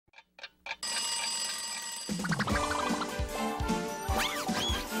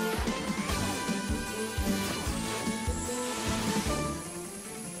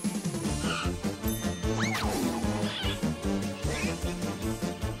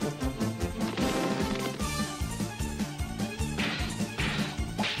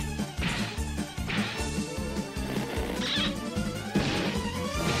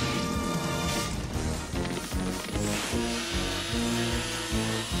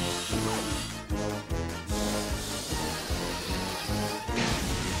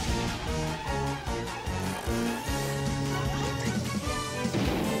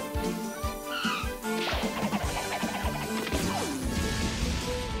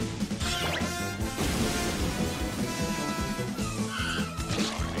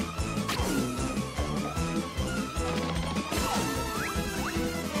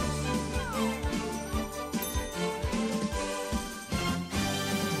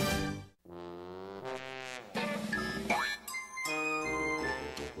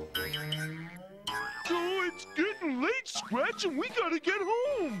Scratch, and we gotta get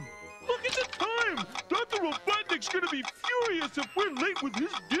home. Look at the time. Dr. Robotnik's gonna be furious if we're late with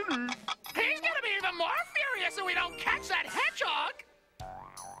his dinner. He's gonna be even more furious if we don't catch that hedgehog.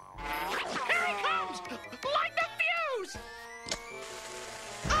 Here he comes! Light the fuse!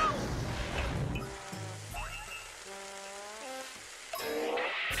 Oh!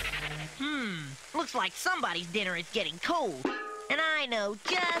 Looks like somebody's dinner is getting cold. And I know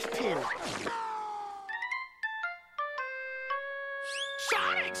just who.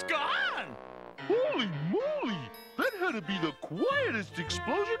 Sonic's gone! Holy moly! That had to be the quietest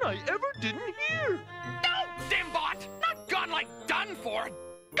explosion I ever didn't hear. No, Dimbot! Not gone like done for.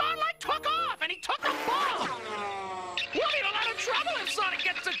 Gone like took off, and he took the bomb! We'll be in a lot of trouble if Sonic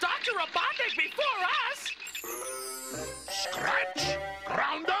gets to Dr. Robotnik before us! Scratch!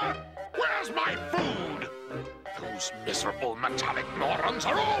 Grounder! Where's my food? Those miserable metallic morons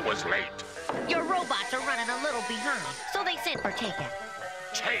are always late. Your robots are running a little behind, so they sent for takeout.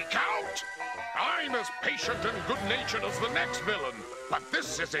 Take out? I'm as patient and good-natured as the next villain, but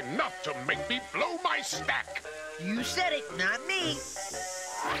this is enough to make me blow my stack. You said it, not me.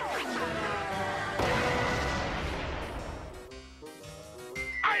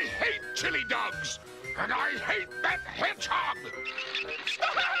 I hate chili dogs, and I hate that hedgehog.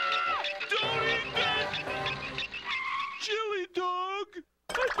 Don't eat that! Chili dog!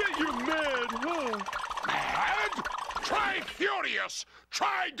 I bet you're mad, huh? Mad? Try furious.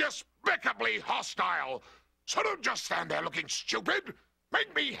 Try despicably hostile. So don't just stand there looking stupid.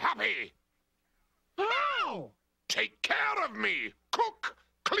 Make me happy. How? Take care of me. Cook,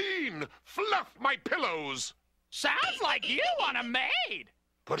 clean, fluff my pillows. Sounds like you want a maid.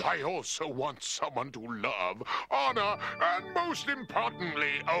 But I also want someone to love, honor, and most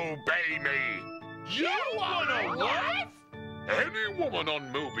importantly, obey me. You want a wife? Any woman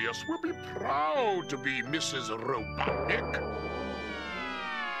on Mobius will be proud to be Mrs. Robotnik.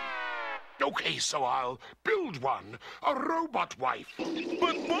 Okay, so I'll build one, a robot wife.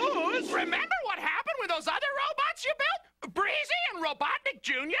 But boss! Remember what happened with those other robots you built? Breezy and Robotnik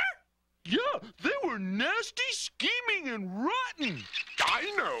Jr.? Yeah, they were nasty, scheming, and rotten. I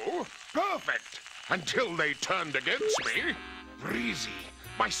know. Perfect. Until they turned against me. Breezy,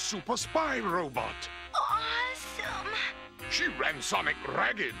 my super spy robot. Awesome. She ran Sonic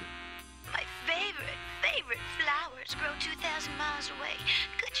ragged. My favorite flowers grow 2,000 miles away.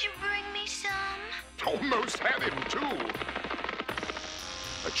 Could you bring me some? Almost had him, too.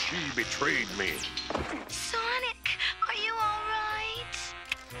 But she betrayed me. Sonic, are you all right?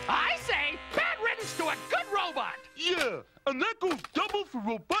 I say, bad riddance to a good robot. Yeah, and that goes double for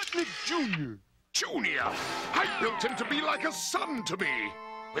Robotnik Jr. Junior, I built him to be like a son to me,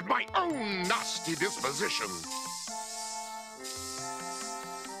 with my own nasty disposition.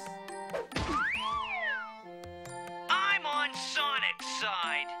 I'm on Sonic's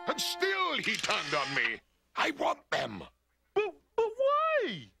side. And still he turned on me. I want them. But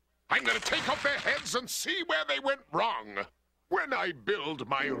why? I'm gonna take off their heads and see where they went wrong. When I build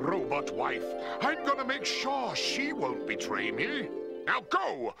my robot wife, I'm gonna make sure she won't betray me. Now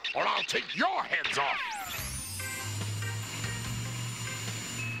go, or I'll take your heads off.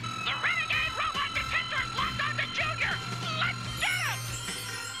 The renegade robot detector is locked on to Junior. Let's get him!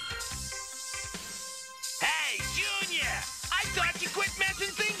 Hey, Junior! I thought you quit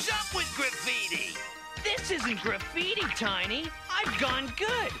messing things up with graffiti. This isn't graffiti, Tiny. I've gone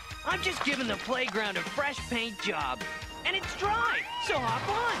good. I'm just giving the playground a fresh paint job. And it's dry, so hop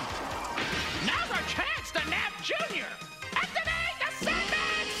on. Now's our chance to nab Junior. Activate the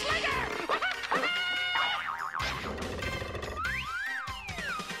Sandman Slinger!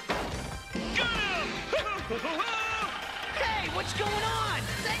 Got him! Hey, what's going on?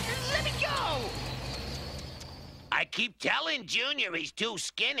 Let me go! I keep telling Junior he's too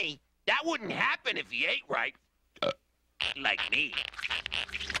skinny. That wouldn't happen if he ate right. Like me.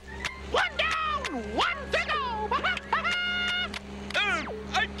 One down, one to go!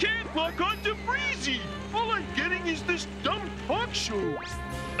 I can't lock onto Breezy. All I'm getting is this dumb talk show.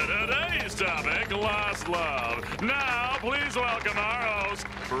 Today's topic, lost love. Now, please welcome our host,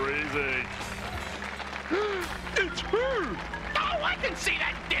 Breezy. It's her. Oh, I can see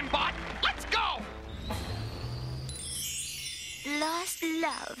that, Dimbot. Let's go! Lost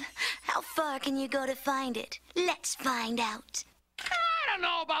love. How far can you go to find it? Let's find out. I don't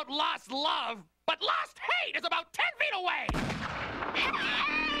know about lost love, but lost hate is about 10 feet away!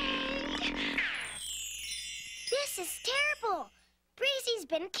 Hey! This is terrible. Breezy's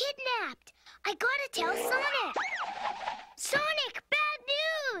been kidnapped. I gotta tell Sonic. Sonic, bad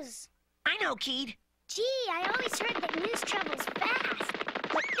news! I know, Keed. Gee, I always heard that news travels fast.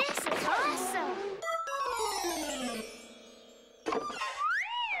 But this is awesome.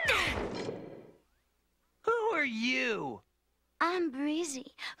 you? I'm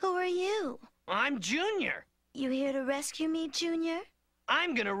Breezy. Who are you? I'm Junior. You here to rescue me, Junior?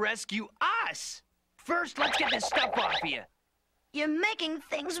 I'm gonna rescue us. First, let's get this stuff off of you. You're making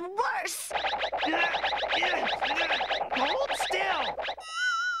things worse. Hold still.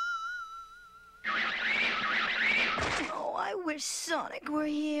 Oh, I wish Sonic were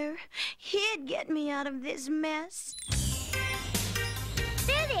here. He'd get me out of this mess.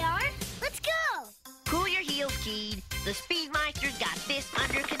 There they are. Let's go. Cool your heels, Keed. The Speedmeister's got this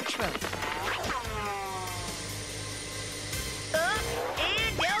under control. Up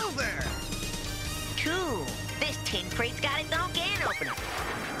and over. Cool. This tin crate's got its own can opener.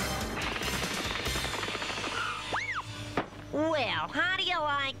 Well, how do you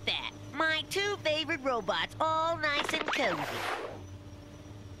like that? My two favorite robots, all nice and cozy.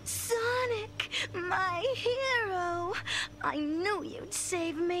 Sonic, my hero. I knew you'd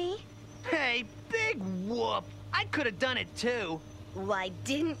save me. Hey, big whoop. I could have done it too. Why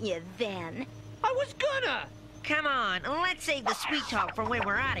didn't you then? I was gonna. Come on, let's save the sweet talk for when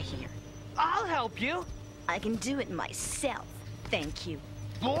we're out of here. I'll help you. I can do it myself. Thank you.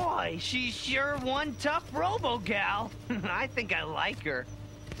 Boy, she's sure one tough robo-gal. I think I like her.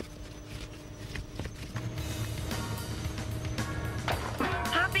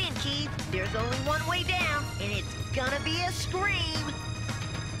 Hop in, Keith. There's only one way down, and it's gonna be a scream.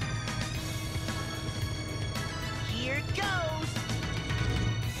 Here it goes.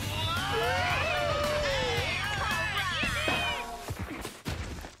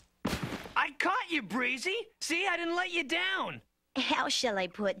 I caught you, Breezy. See, I didn't let you down. How shall I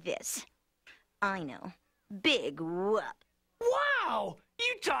put this? I know. Big whoop. Wow!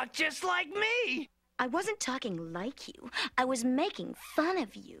 You talk just like me. I wasn't talking like you. I was making fun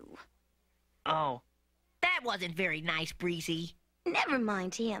of you. Oh. That wasn't very nice, Breezy. Never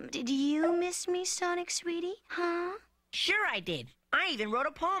mind him. Did you miss me, Sonic sweetie? Huh? Sure I did. I even wrote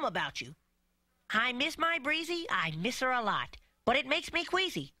a poem about you. I miss my Breezy. I miss her a lot. But it makes me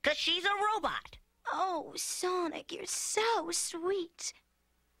queasy, 'cause she's a robot. Oh, Sonic, you're so sweet.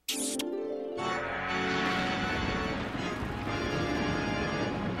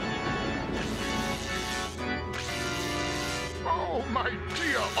 Oh, my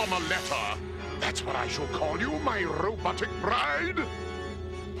dear Omeletta. That's what I shall call you, my robotic bride.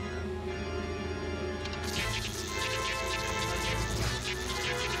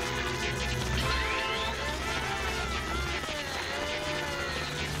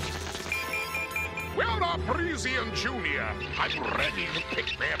 Where are Breezy and Junior? I'm ready to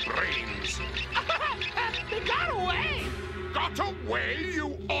pick their brains. They got away! Got away,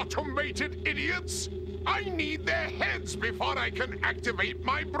 you automated idiots! I need their heads before I can activate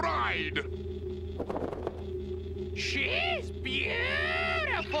my bride. She's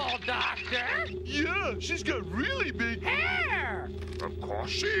beautiful, Doctor. Yeah, she's got really big Hair. Of course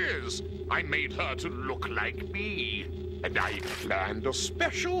she is. I made her to look like me. And I planned a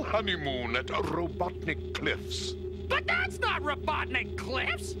special honeymoon at Robotnik Cliffs. But that's not Robotnik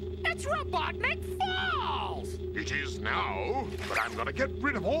Cliffs. It's Robotnik Falls. It is now, but I'm gonna get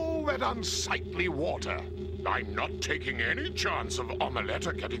rid of all that unsightly water. I'm not taking any chance of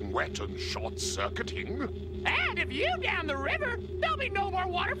Omeletta getting wet and short-circuiting. And if you down the river, there'll be no more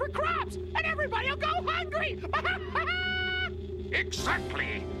water for crops, and everybody'll go hungry.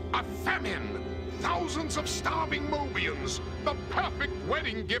 Exactly! A famine! Thousands of starving Mobians! The perfect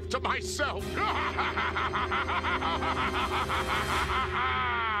wedding gift to myself!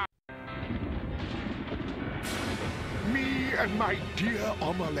 Me and my dear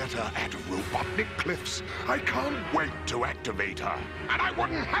Omeletta at Robotnik Cliffs. I can't wait to activate her. And I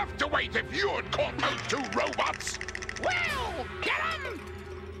wouldn't have to wait if you had caught those two robots! Well, get 'em!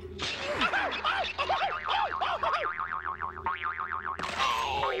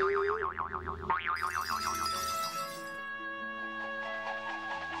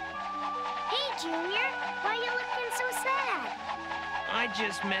 Hey, Junior. Why are you looking so sad? I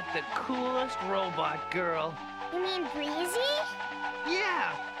just met the coolest robot girl. You mean Breezy?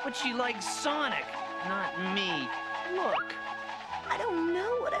 Yeah, but she likes Sonic, not me. Look. I don't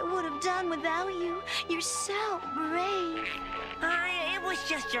know what I would have done without you. You're so brave. It was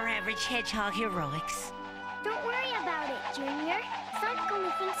just your average hedgehog heroics. Don't worry about it, Junior. Sonic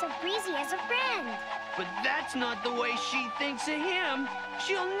only thinks of Breezy as a friend. But that's not the way she thinks of him.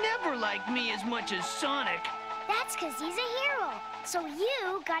 She'll never like me as much as Sonic. That's 'cause he's a hero. So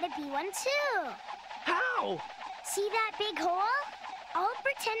you gotta be one too. How? See that big hole? I'll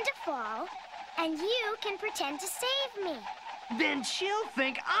pretend to fall, and you can pretend to save me. Then she'll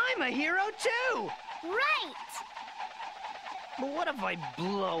think I'm a hero too. Right! But what if I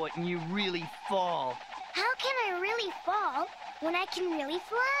blow it and you really fall? How can I really fall when I can really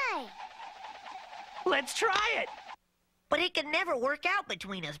fly? Let's try it. But it could never work out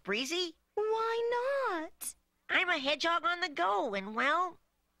between us, Breezy. Why not? I'm a hedgehog on the go, and well,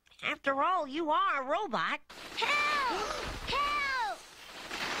 after all, you are a robot. Help! Help!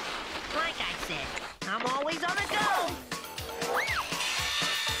 Like I said, I'm always on the go.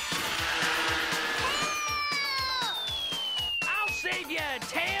 I'll save you,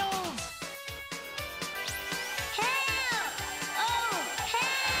 Tails. Help! Oh,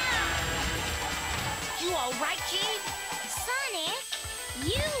 help! You all right, Kid? Sonic,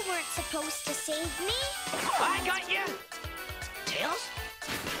 you weren't supposed to save me. I got you. Tails?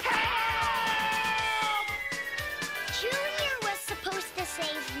 Help! Junior was supposed to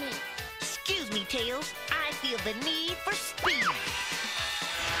save me. Excuse me, Tails. I feel the need for speed.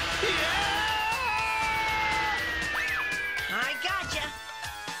 I gotcha.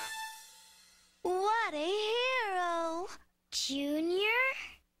 What a hero! Junior?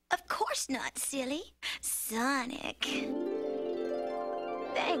 Of course not, silly. Sonic.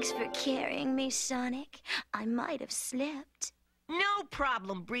 Thanks for carrying me, Sonic. I might have slipped. No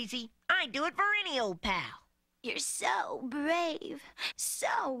problem, Breezy. I'd do it for any old pal. You're so brave,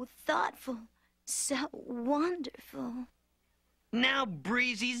 so thoughtful, so wonderful. Now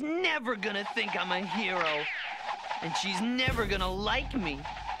Breezy's never gonna think I'm a hero. And she's never gonna like me.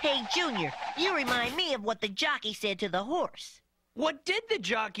 Hey, Junior, you remind me of what the jockey said to the horse. What did the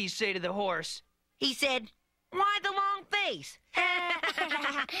jockey say to the horse? He said, "Why the long face?"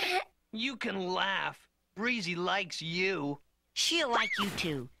 You can laugh. Breezy likes you. She'll like you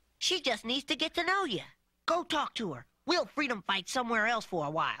too. She just needs to get to know you. Go talk to her. We'll freedom fight somewhere else for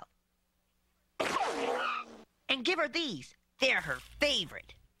a while. And give her these. They're her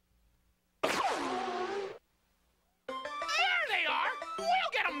favorite. There they are!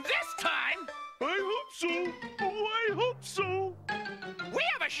 We'll get them this time! I hope so. Oh, I hope so. We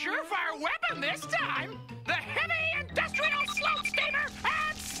have a surefire weapon this time! The Heavy Industrial Slope Steamer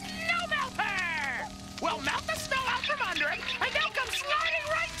and Snow Melter! We'll melt the snow out from under it, and they'll come sliding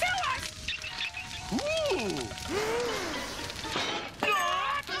right to us! Ooh.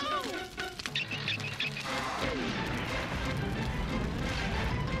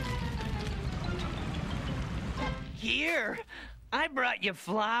 Here, I brought you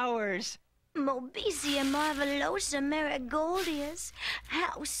flowers. Mobicia marvelosa marigoldias.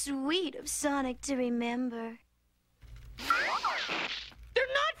 How sweet of Sonic to remember. They're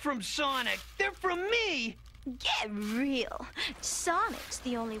not from Sonic. They're from me. Get real. Sonic's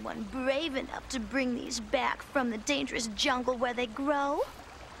the only one brave enough to bring these back from the dangerous jungle where they grow.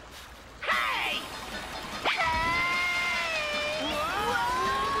 Hey!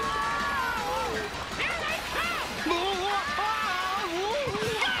 Here they come!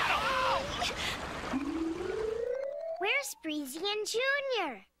 Where's Breezy and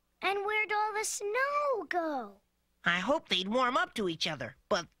Junior? And where'd all the snow go? I hope they'd warm up to each other,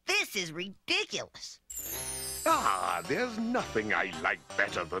 but this is ridiculous. Ah, there's nothing I like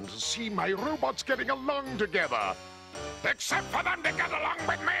better than to see my robots getting along together. Except for them to get along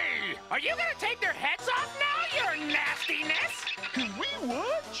with me! Are you gonna take their heads off now, your nastiness? Can we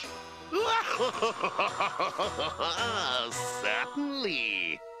watch?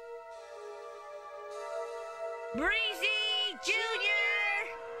 Certainly. Breezy, Junior!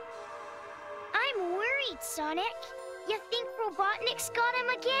 I'm worried, Sonic. You think Robotnik's got him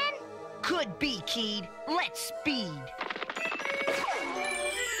again? Could be, Keed. Let's speed.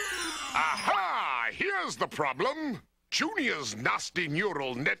 Aha! Here's the problem. Junior's nasty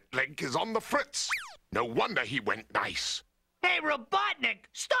neural net link is on the fritz. No wonder he went nice. Hey, Robotnik,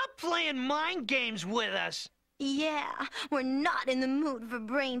 stop playing mind games with us. Yeah, we're not in the mood for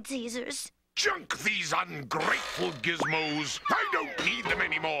brain teasers. Junk these ungrateful gizmos. I don't need them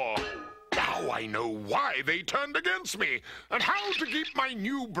anymore. Now I know why they turned against me and how to keep my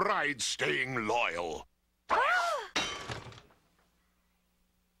new bride staying loyal.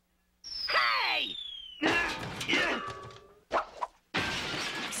 Hey!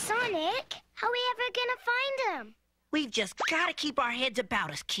 Sonic, how are we ever gonna find him? We've just got to keep our heads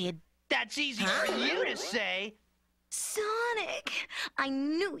about us, kid. That's easy for you to say. Sonic, I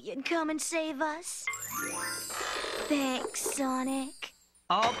knew you'd come and save us. Thanks, Sonic.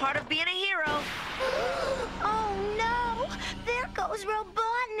 All part of being a hero. Oh, no! There goes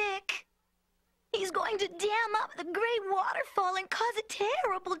Robotnik. He's going to dam up the great waterfall and cause a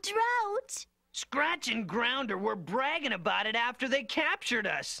terrible drought. Scratch and Grounder were bragging about it after they captured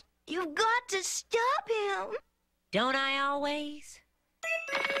us. You've got to stop him. Don't I always?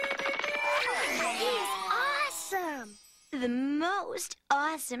 He's awesome. The most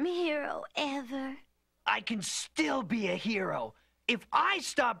awesome hero ever. I can still be a hero. If I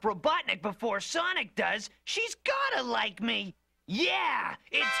stop Robotnik before Sonic does, she's gotta like me. Yeah,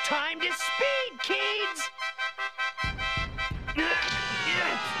 it's time to speed, kids!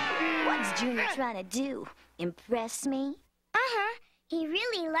 What's Junior trying to do? Impress me? Uh-huh. He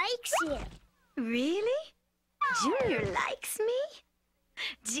really likes you. Really? Junior likes me?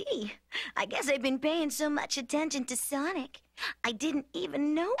 Gee, I guess I've been paying so much attention to Sonic, I didn't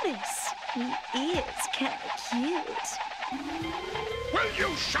even notice. He is kind of cute. Will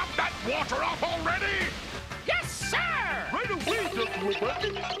you shut that water up already? Yes, sir! Right away, Dr.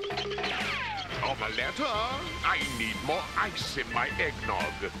 Robotnik. Omeletta, I need more ice in my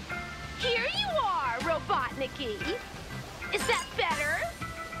eggnog. Here you are, Robotnik-y. Is that better?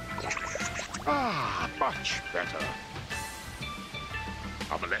 Ah, much better.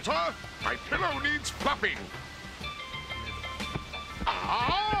 Omeletta, my pillow needs fluffing.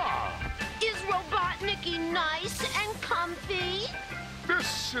 Ah! Is Robotnik-y nice and comfy?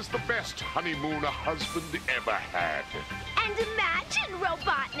 This is the best honeymoon a husband ever had. And imagine,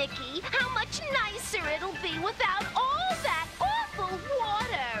 Robotnik-y, how much nicer it'll be without all that awful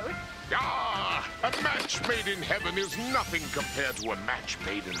water. Ah, a match made in heaven is nothing compared to a match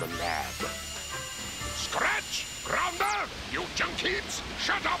made in the lab. Scratch! Grounder! You junkies!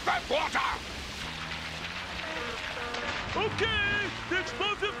 Shut off that water! Okay, the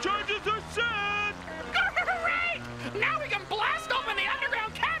explosive charges are set! Hooray! Now we can blast open the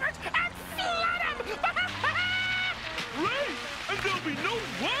underground caverns and flood them! Right! And there'll be no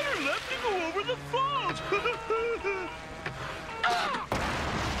water left to go over the falls!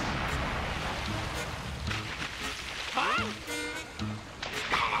 Huh?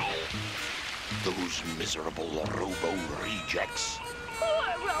 Those miserable Robo rejects. Poor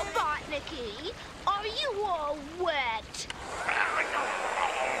Robotnik-y. Are you all wet?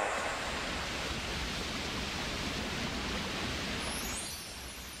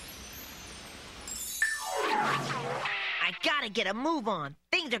 I gotta get a move on.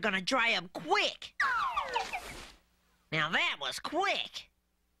 Things are gonna dry up quick. Now that was quick.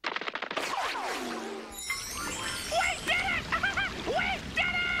 We did it! We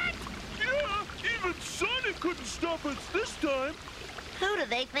did it! Yeah, even Sonic couldn't stop us this time. Who do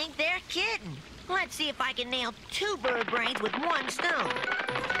they think they're kidding? Let's see if I can nail 2 bird brains with 1 stone.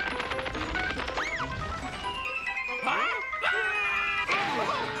 Huh?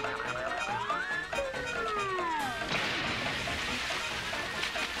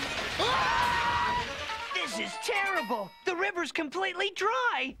 This is terrible. The river's completely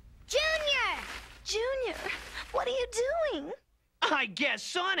dry. Junior! Junior, what are you doing? I guess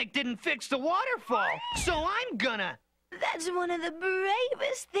Sonic didn't fix the waterfall, so I'm gonna. That's one of the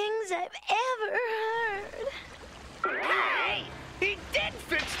bravest things I've ever heard. Hey! He did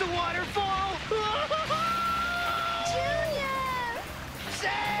fix the waterfall! Junior!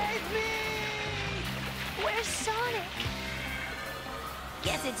 Save me! Where's Sonic?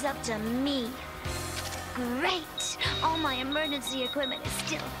 Guess it's up to me. Great! All my emergency equipment is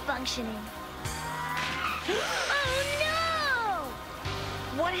still functioning. Oh,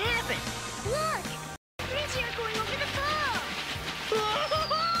 no! What happened? Look! Crazy are going over the fall!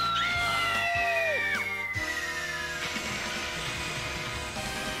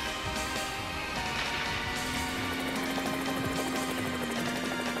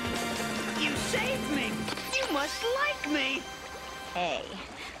 You saved me! You must like me! Hey,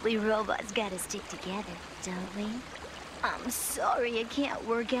 we robots gotta stick together, don't we? I'm sorry it can't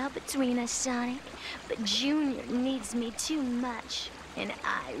work out between us, Sonic, but Junior needs me too much, and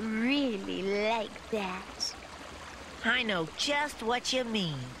I really like that. I know just what you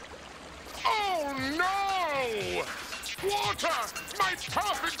mean. Oh, no! Water! My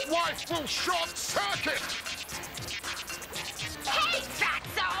perfect wife will short-circuit! Hey,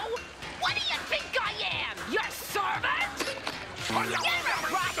 Fatso! What do you think I am? Your servant? You're a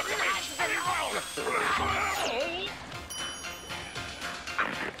rotten husband!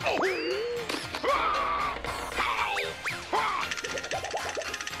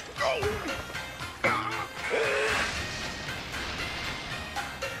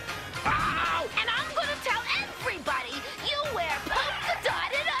 And I'm gonna tell everybody you wear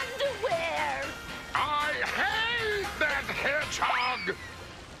polka-dotted underwear! I hate that hedgehog!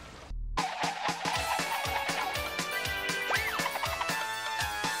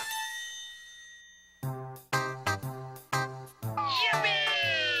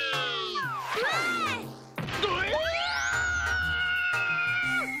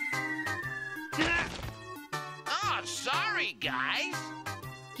 Oh, sorry, guys.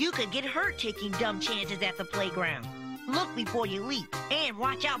 You could get hurt taking dumb chances at the playground. Look before you leap, and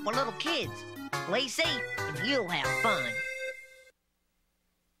watch out for little kids. Play safe, and you'll have fun.